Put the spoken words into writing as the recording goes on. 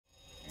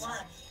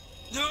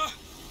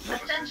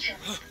Attention.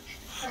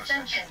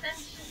 Attention.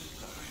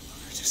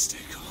 Just stay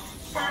calm.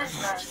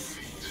 5,000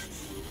 feet.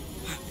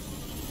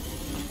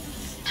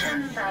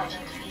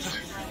 10,000 feet.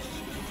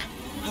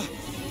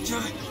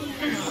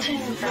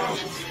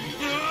 15,000 feet.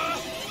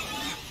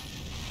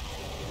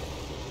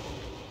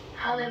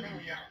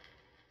 Hallelujah.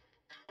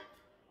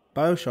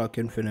 Bioshock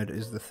Infinite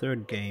is the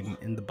third game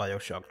in the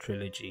Bioshock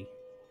trilogy.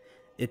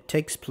 It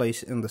takes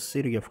place in the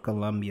city of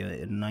Columbia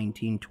in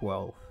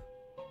 1912.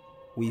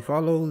 We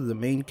follow the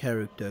main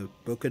character,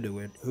 Booker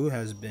DeWitt, who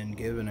has been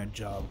given a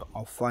job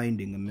of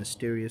finding a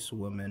mysterious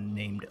woman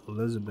named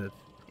Elizabeth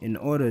in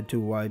order to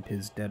wipe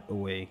his debt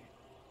away.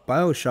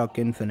 Bioshock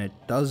Infinite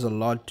does a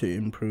lot to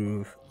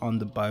improve on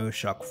the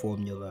Bioshock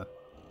formula.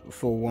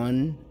 For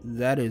one,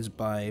 that is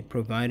by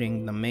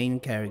providing the main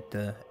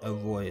character a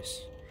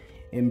voice,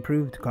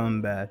 improved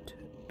combat,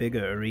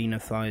 bigger arena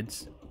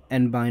fights,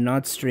 and by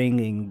not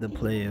stringing the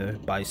player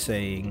by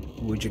saying,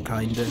 "Would you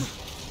kinda?"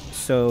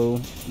 So,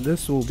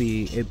 this will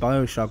be a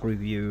Bioshock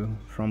review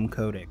from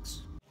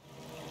Codex.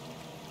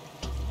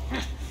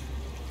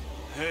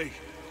 Hey.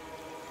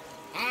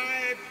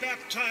 I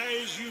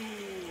baptize you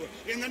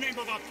in the name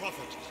of our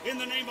prophet, in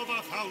the name of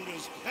our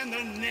founders, and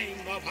the name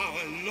of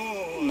our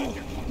Lord.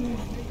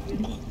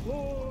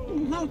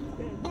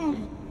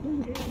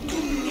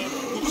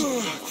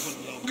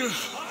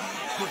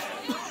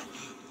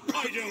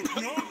 I don't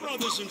know,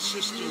 brothers and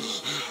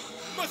sisters,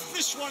 but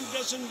this one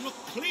doesn't look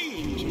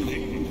clean to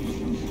me.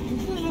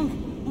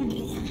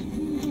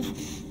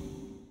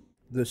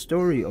 The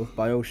story of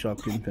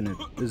Bioshock Infinite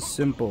is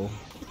simple.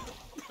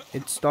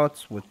 It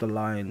starts with the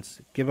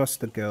lines, "Give us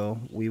the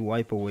girl, we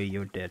wipe away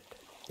your debt."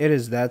 It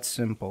is that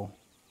simple.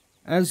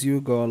 As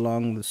you go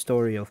along the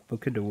story of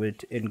Booker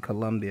DeWitt in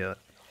Columbia,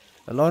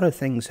 a lot of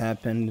things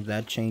happen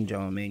that change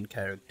our main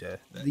character.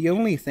 The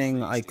only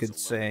thing I could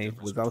say,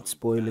 without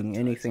spoiling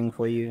anything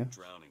for you,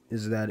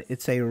 is that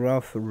it's a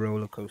rough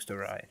roller coaster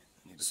ride.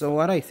 So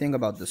what I think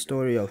about the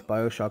story of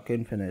Bioshock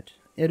Infinite,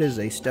 it is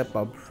a step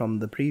up from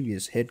the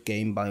previous hit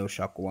game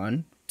Bioshock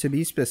 1. To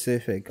be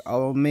specific,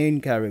 our main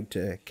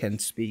character can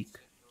speak.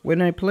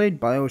 When I played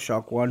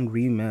Bioshock 1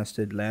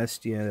 Remastered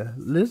last year,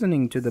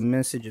 listening to the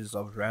messages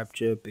of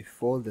Rapture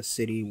before the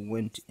city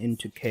went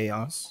into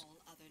chaos,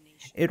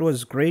 it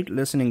was great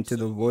listening to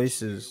the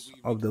voices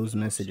of those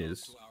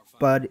messages,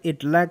 but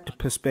it lacked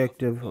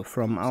perspective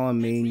from our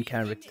main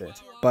character.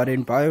 But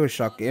in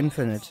Bioshock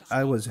Infinite,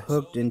 I was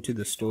hooked into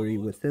the story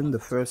within the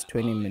first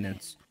 20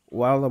 minutes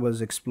while I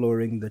was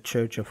exploring the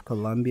Church of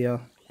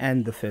Columbia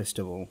and the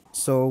festival.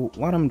 So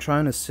what I'm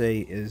trying to say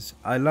is,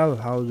 I love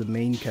how the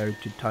main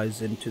character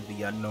ties into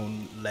the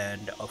unknown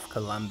land of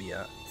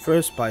Columbia.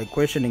 First by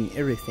questioning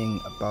everything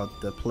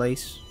about the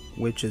place,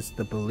 which is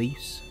the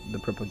beliefs, the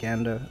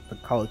propaganda, the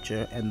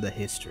culture, and the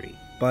history.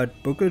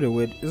 But Booker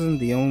DeWitt isn't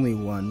the only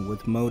one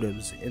with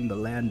motives in the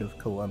land of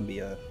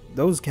Columbia.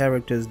 Those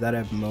characters that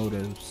have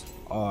motives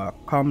are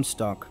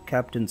Comstock,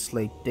 Captain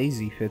Slate,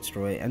 Daisy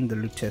Fitzroy, and the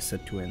Lutessa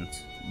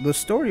twins. The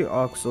story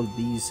arcs of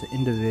these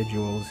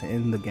individuals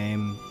in the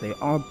game, they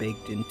are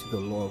baked into the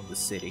lore of the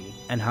city,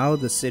 and how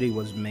the city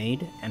was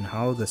made, and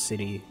how the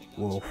city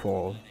will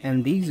fall.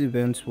 And these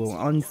events will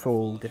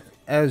unfold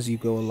as you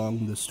go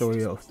along the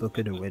story of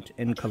Booker DeWitt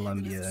in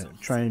Columbia,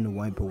 trying to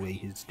wipe away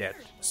his debt.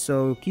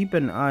 So keep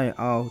an eye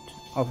out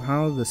of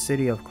how the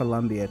city of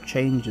Columbia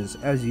changes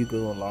as you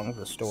go along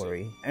the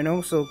story. And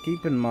also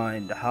keep in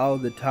mind how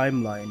the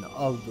timeline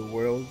of the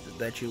world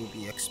that you'll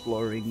be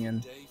exploring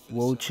in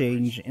will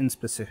change in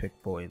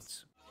specific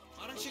points.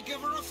 Why don't you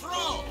give her a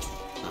throw?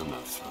 I'm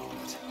not throwing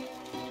it.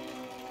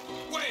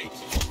 Wait!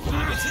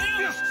 It's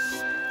him!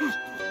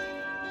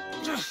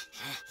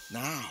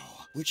 Now,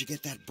 where'd you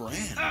get that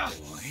brand,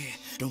 boy?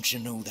 Don't you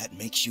know that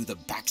makes you the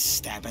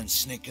backstabbing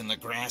snake in the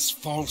grass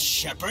false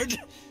shepherd?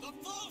 The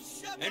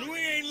false shepherd! And we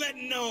ain't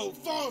letting no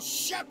false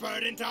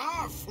shepherd into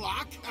our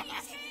flock.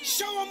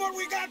 Show 'em what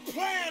we got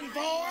planned,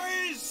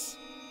 boys!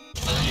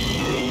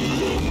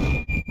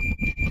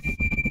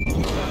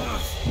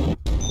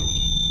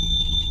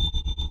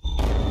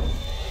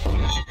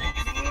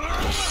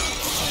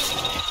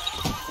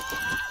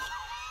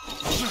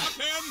 Stop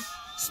him!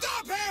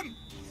 Stop him!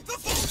 The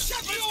false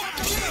shepherd's got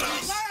to lead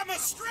the lamb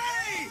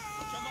astray!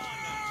 Come on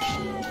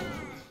now.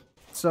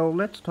 So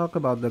let's talk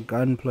about the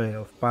gunplay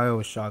of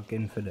Bioshock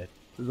Infinite.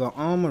 The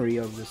armory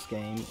of this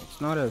game, it's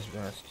not as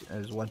vast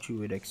as what you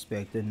would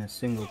expect in a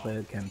single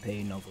player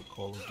campaign of a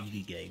Call of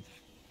Duty game.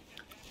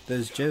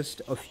 There's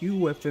just a few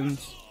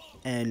weapons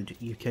and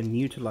you can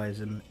utilize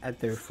them at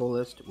their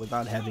fullest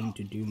without having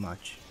to do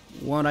much.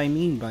 What I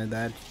mean by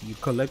that, you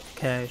collect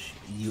cash,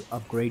 you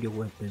upgrade your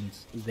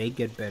weapons, they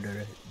get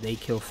better, they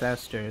kill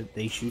faster,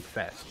 they shoot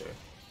faster.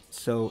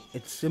 So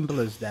it's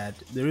simple as that.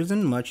 There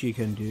isn't much you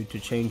can do to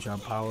change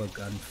up how a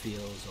gun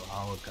feels or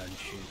how a gun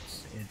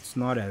shoots. It's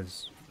not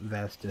as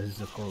vast as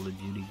a Call of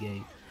Duty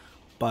game,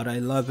 but I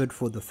love it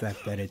for the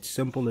fact that it's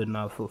simple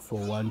enough for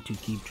one to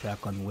keep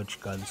track on which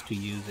guns to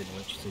use in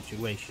which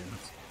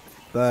situations.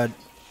 But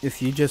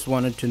if you just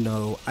wanted to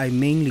know, I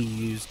mainly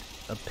used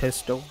a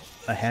pistol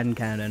a hand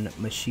cannon,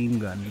 machine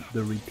gun,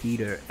 the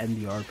repeater, and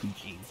the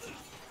RPG.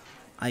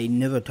 I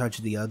never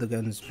touched the other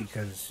guns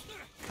because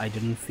I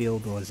didn't feel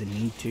there was a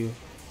need to.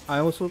 I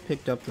also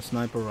picked up the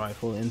sniper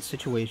rifle in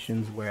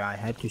situations where I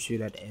had to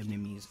shoot at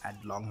enemies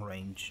at long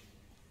range.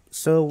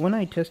 So when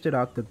I tested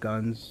out the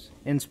guns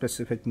in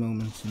specific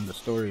moments in the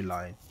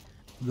storyline,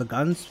 the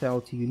guns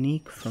felt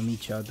unique from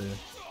each other,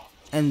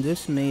 and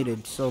this made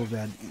it so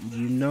that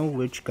you know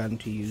which gun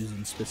to use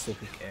in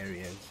specific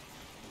areas.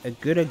 A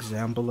good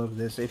example of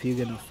this, if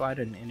you're gonna fight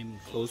an enemy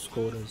close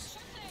quarters,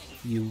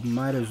 you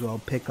might as well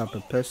pick up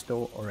a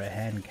pistol or a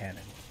hand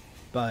cannon.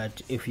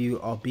 But if you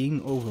are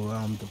being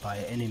overwhelmed by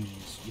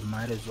enemies, you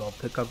might as well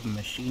pick up a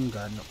machine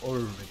gun or a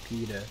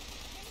repeater.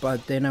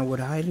 But then I would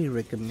highly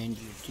recommend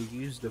you to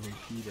use the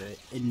repeater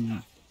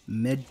in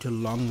mid to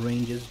long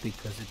ranges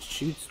because it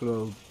shoots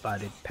slow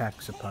but it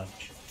packs a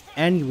punch.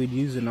 And you would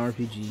use an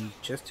RPG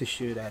just to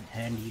shoot at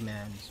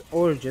handymans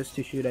or just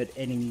to shoot at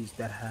enemies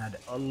that had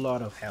a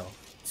lot of health.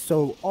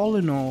 So all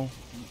in all,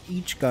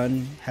 each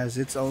gun has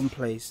its own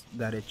place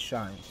that it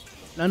shines.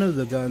 None of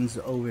the guns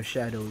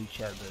overshadow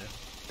each other.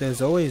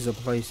 There's always a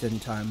place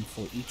and time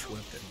for each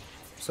weapon.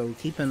 So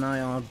keep an eye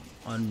out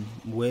on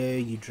where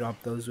you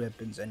drop those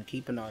weapons and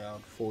keep an eye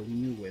out for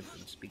new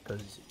weapons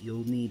because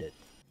you'll need it.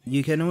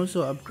 You can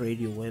also upgrade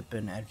your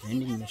weapon at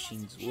vending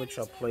machines which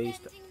are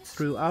placed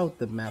throughout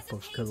the map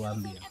of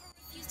Columbia.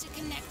 Used to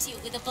connect you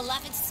with a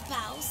beloved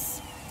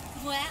spouse?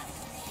 Well,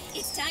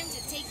 it's time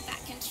to take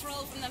back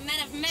control from the men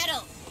of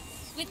metal.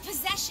 With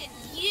possession,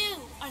 you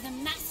are the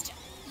master.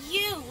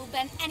 You will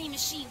bend any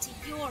machine to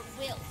your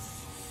will.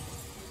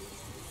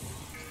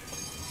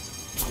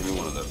 Give me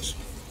one of those.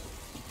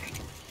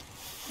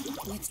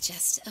 With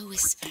just a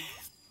whisper,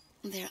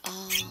 they're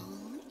all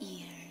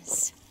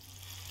ears.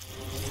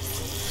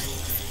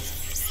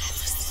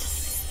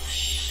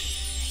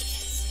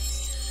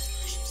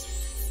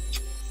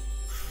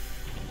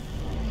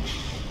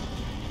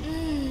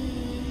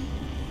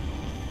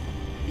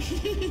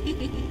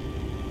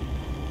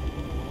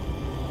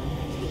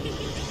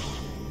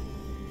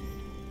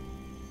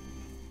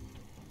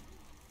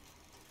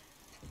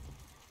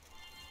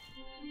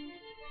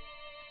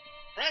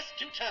 Press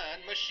to turn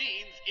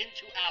machines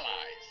into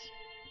allies.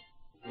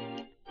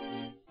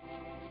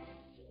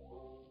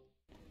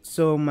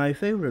 So my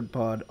favorite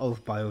part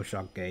of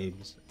Bioshock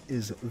games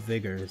is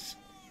Vigors.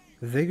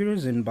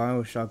 Vigors in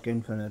Bioshock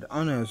Infinite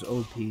aren't as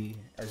OP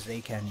as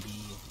they can be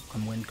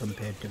when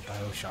compared to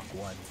Bioshock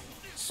 1.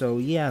 So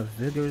yeah,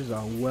 Vigors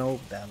are well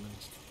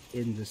balanced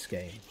in this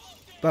game.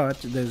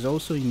 But there's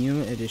also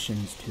new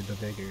additions to the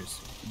Vigors.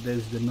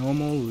 There's the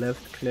normal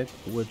left click,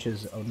 which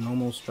is a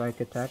normal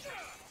strike attack,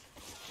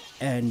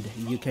 and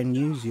you can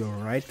use your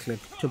right click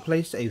to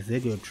place a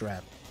Vigor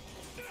trap.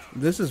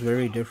 This is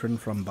very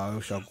different from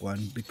Bioshock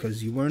 1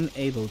 because you weren't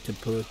able to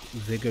put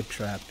Vigor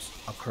traps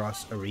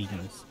across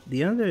arenas.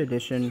 The other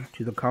addition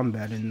to the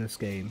combat in this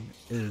game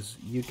is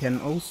you can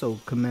also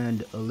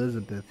command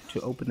Elizabeth to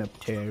open up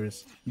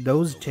tears.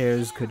 Those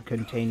tears could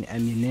contain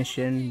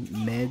ammunition,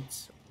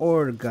 meds,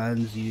 or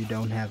guns you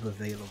don't have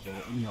available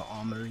in your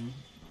armory.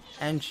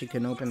 And she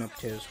can open up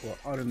tears for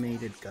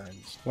automated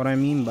guns. What I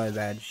mean by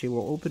that, she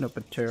will open up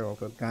a tear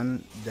of a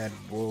gun that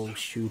will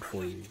shoot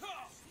for you.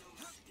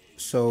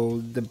 So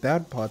the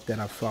bad part that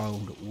I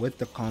found with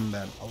the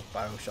combat of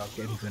Bioshock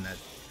Infinite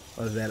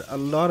was that a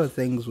lot of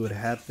things would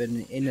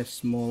happen in a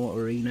small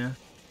arena,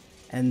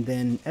 and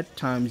then at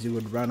times you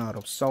would run out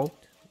of salt,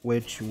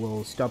 which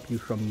will stop you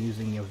from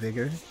using your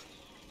vigor,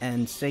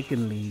 and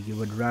secondly you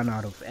would run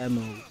out of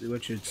ammo,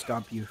 which would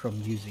stop you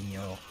from using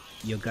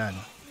your gun.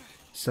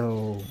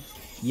 So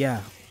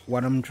yeah,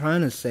 what I'm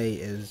trying to say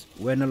is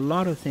when a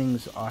lot of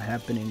things are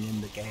happening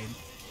in the game,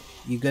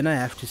 you're gonna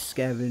have to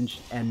scavenge,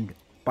 and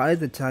by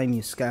the time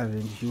you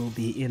scavenge, you will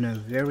be in a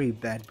very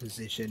bad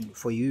position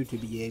for you to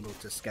be able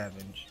to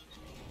scavenge.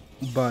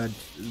 But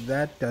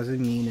that doesn't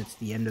mean it's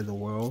the end of the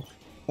world.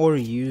 Or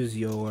use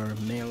your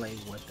melee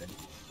weapon,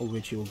 for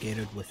which you'll get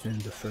it within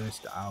the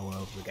first hour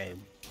of the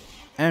game.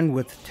 And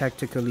with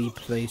tactically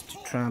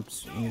placed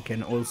traps, you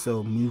can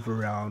also move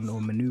around or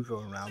maneuver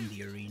around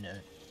the arena,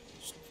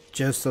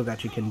 just so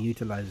that you can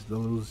utilize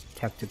those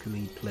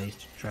tactically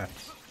placed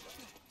traps.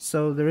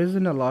 So there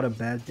isn't a lot of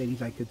bad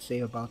things I could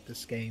say about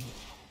this game,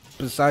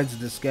 besides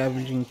the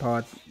scavenging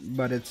part,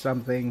 but it's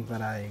something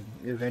that I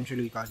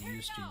eventually got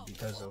used to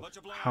because of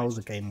how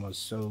the game was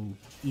so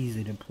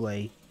easy to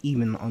play,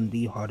 even on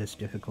the hardest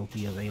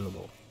difficulty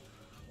available.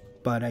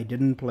 But I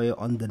didn't play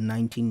on the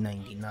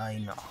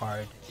 1999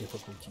 hard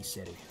difficulty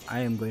setting. I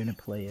am going to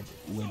play it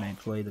when I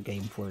play the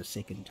game for a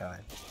second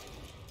time.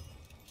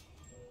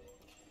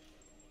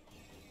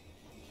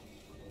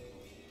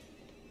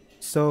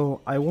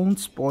 So I won't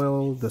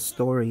spoil the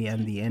story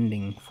and the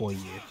ending for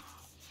you.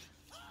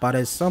 But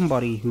as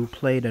somebody who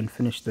played and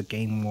finished the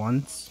game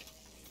once,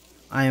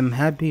 I am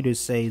happy to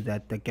say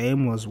that the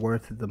game was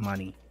worth the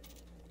money.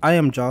 I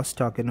am just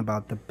talking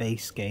about the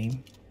base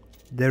game.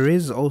 There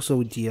is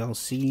also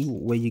DLC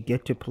where you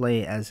get to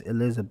play as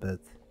Elizabeth,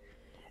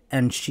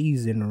 and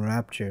she's in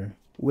Rapture,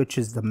 which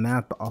is the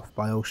map of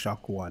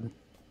Bioshock 1.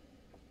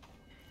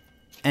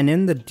 And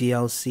in the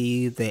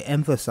DLC, they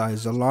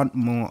emphasize a lot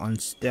more on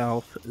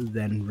stealth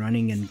than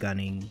running and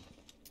gunning,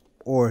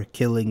 or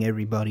killing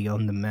everybody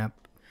on the map.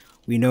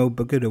 We know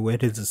Booker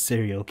DeWitt is a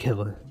serial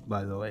killer,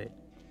 by the way.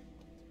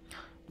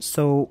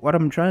 So what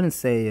I'm trying to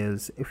say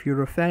is, if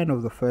you're a fan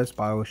of the first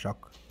Bioshock,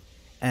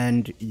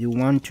 and you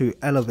want to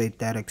elevate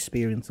that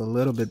experience a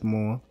little bit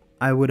more,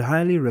 I would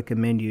highly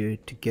recommend you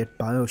to get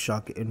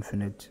Bioshock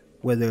Infinite,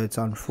 whether it's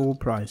on full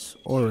price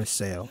or a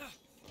sale,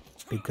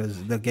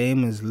 because the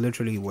game is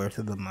literally worth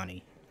the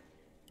money.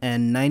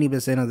 And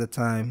 90% of the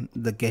time,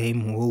 the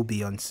game will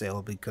be on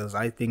sale, because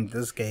I think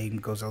this game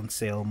goes on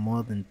sale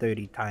more than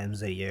 30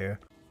 times a year.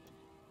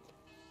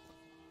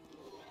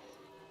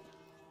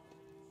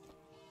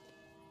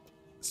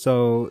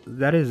 So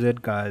that is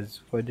it,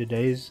 guys, for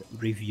today's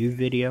review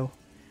video.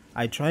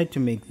 I tried to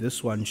make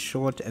this one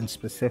short and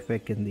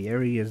specific in the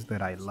areas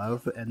that I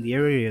love, and the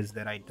areas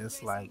that I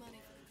dislike,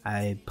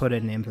 I put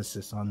an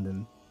emphasis on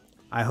them.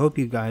 I hope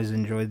you guys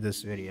enjoyed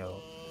this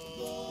video.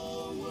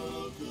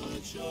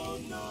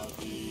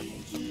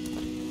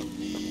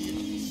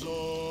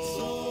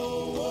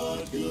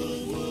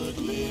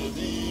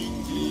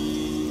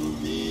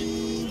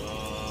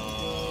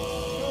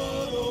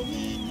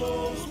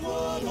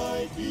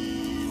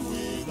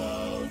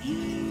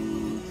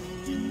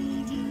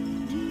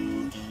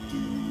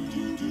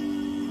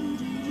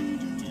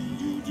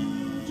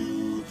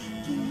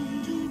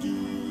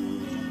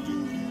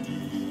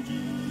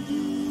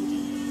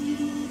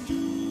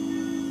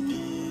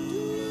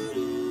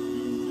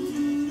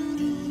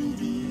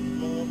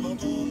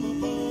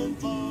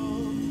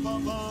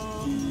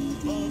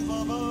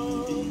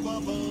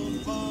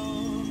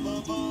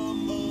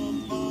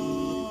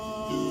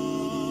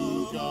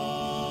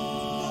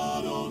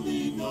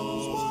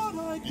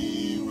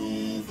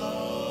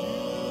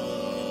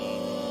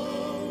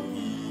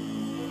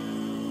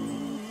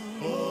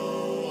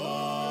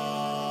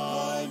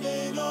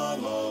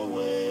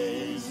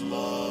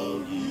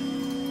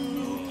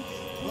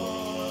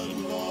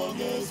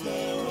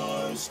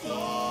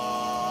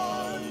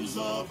 Stars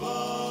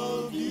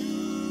above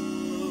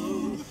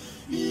you,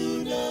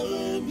 you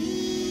never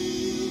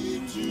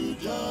need to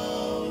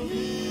doubt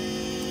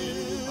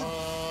it.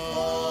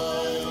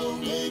 I'll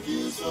make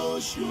you so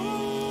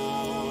sure.